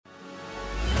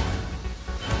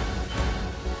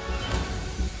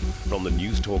From the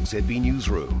News Talk ZB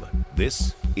Newsroom,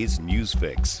 this is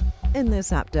Newsfix. In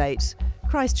this update,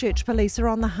 Christchurch police are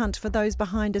on the hunt for those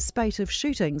behind a spate of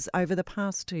shootings over the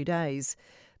past 2 days.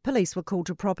 Police were called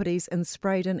to properties in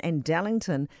Spraydon and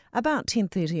Dallington about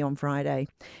 10:30 on Friday.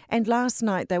 And last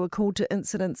night they were called to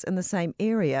incidents in the same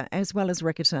area as well as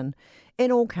Riccarton.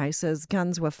 In all cases,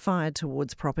 guns were fired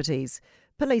towards properties.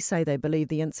 Police say they believe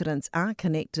the incidents are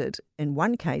connected. In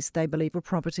one case, they believe a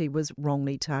property was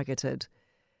wrongly targeted.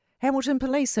 Hamilton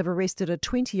police have arrested a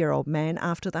 20-year-old man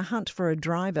after the hunt for a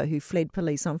driver who fled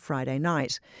police on Friday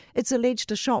night. It's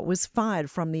alleged a shot was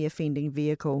fired from the offending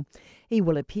vehicle. He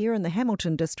will appear in the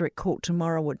Hamilton District Court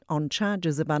tomorrow on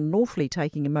charges of unlawfully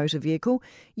taking a motor vehicle,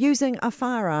 using a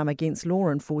firearm against law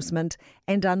enforcement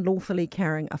and unlawfully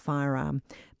carrying a firearm.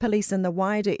 Police in the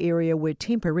wider area were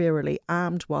temporarily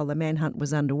armed while the manhunt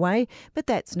was underway, but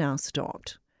that's now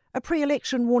stopped. A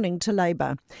pre-election warning to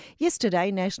Labour. Yesterday,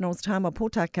 Nationals Tama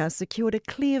Potaka secured a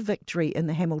clear victory in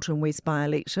the Hamilton West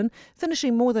by-election,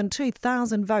 finishing more than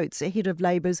 2,000 votes ahead of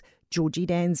Labour's Georgie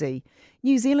Danzy.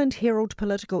 New Zealand Herald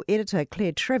political editor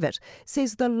Claire Trevitt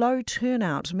says the low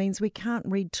turnout means we can't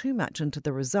read too much into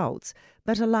the results,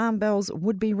 but alarm bells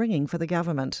would be ringing for the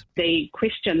government. The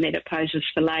question that it poses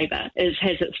for Labour is,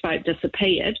 has its vote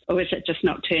disappeared or is it just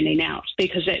not turning out?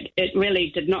 Because it really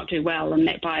did not do well in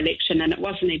that by-election, and it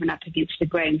wasn't even up against the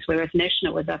Greens, whereas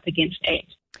National was up against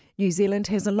ACT. New Zealand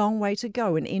has a long way to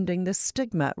go in ending the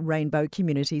stigma rainbow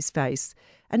communities face.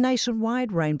 A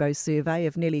nationwide rainbow survey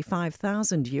of nearly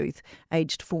 5,000 youth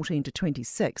aged 14 to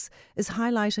 26 is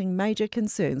highlighting major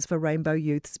concerns for rainbow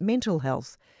youth's mental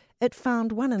health. It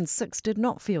found 1 in 6 did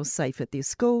not feel safe at their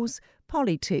schools,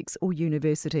 polytechs or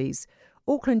universities.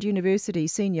 Auckland University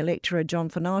senior lecturer John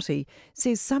Finotti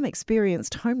says some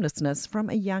experienced homelessness from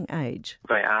a young age.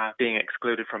 They are being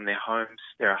excluded from their homes.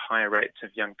 There are higher rates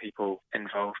of young people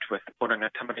involved with oranga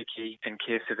tamariki and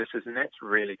care services, and that's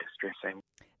really distressing.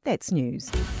 That's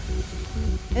news.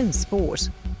 In sport,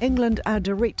 England are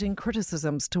directing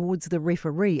criticisms towards the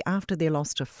referee after their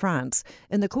loss to France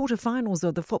in the quarter-finals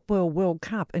of the Football World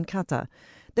Cup in Qatar.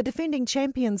 The defending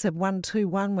champions have won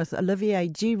 2-1 with Olivier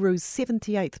Giroud's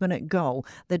 78th minute goal,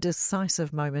 the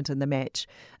decisive moment in the match.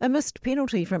 A missed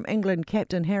penalty from England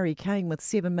captain Harry Kane with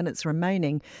 7 minutes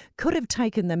remaining could have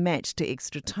taken the match to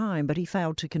extra time, but he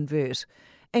failed to convert.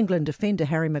 England defender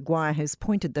Harry Maguire has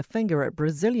pointed the finger at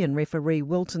Brazilian referee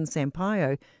Wilton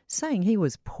Sampaio, saying he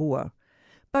was poor.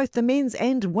 Both the men's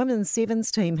and women's sevens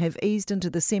team have eased into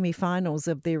the semi-finals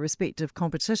of their respective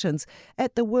competitions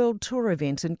at the World Tour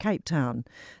event in Cape Town.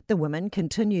 The women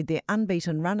continued their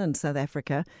unbeaten run in South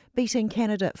Africa, beating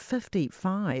Canada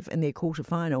 55 in their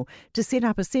quarter-final to set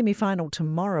up a semi-final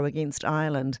tomorrow against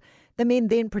Ireland. The men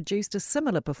then produced a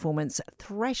similar performance,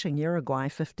 thrashing Uruguay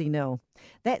 50-0.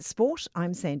 That's sport.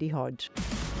 I'm Sandy Hodge.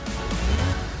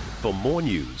 For more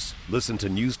news, listen to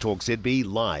News Talk ZB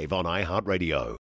live on iHeartRadio.